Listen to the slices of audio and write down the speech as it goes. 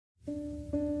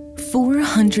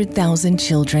400,000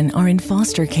 children are in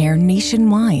foster care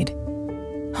nationwide,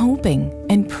 hoping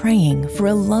and praying for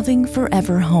a loving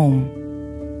forever home.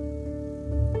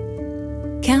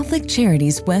 Catholic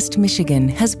Charities West Michigan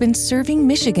has been serving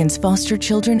Michigan's foster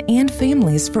children and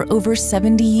families for over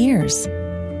 70 years.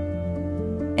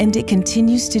 And it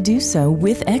continues to do so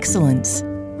with excellence.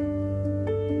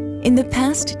 In the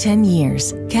past 10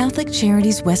 years, Catholic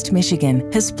Charities West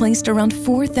Michigan has placed around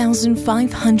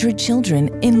 4,500 children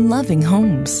in loving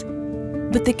homes.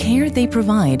 But the care they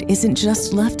provide isn't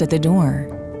just left at the door.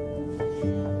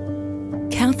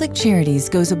 Catholic Charities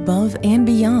goes above and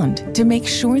beyond to make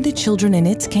sure the children in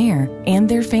its care and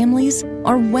their families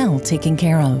are well taken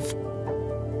care of.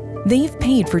 They've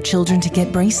paid for children to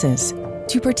get braces,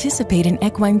 to participate in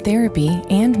equine therapy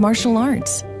and martial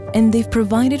arts, and they've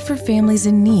provided for families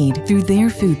in need through their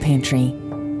food pantry.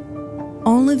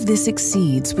 All of this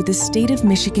exceeds what the state of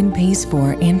Michigan pays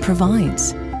for and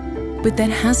provides. But that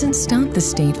hasn't stopped the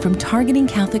state from targeting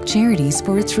Catholic Charities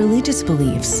for its religious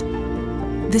beliefs.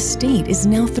 The state is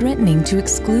now threatening to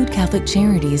exclude Catholic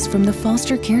Charities from the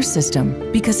foster care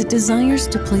system because it desires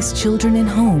to place children in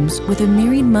homes with a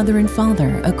married mother and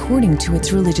father according to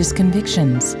its religious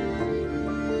convictions.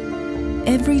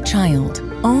 Every child,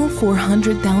 all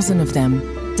 400,000 of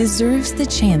them, deserves the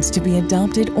chance to be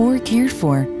adopted or cared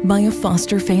for by a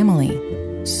foster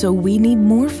family. So we need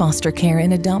more foster care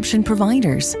and adoption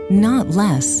providers, not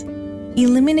less.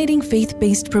 Eliminating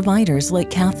faith-based providers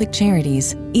like Catholic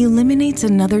Charities eliminates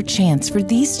another chance for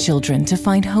these children to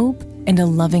find hope and a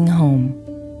loving home.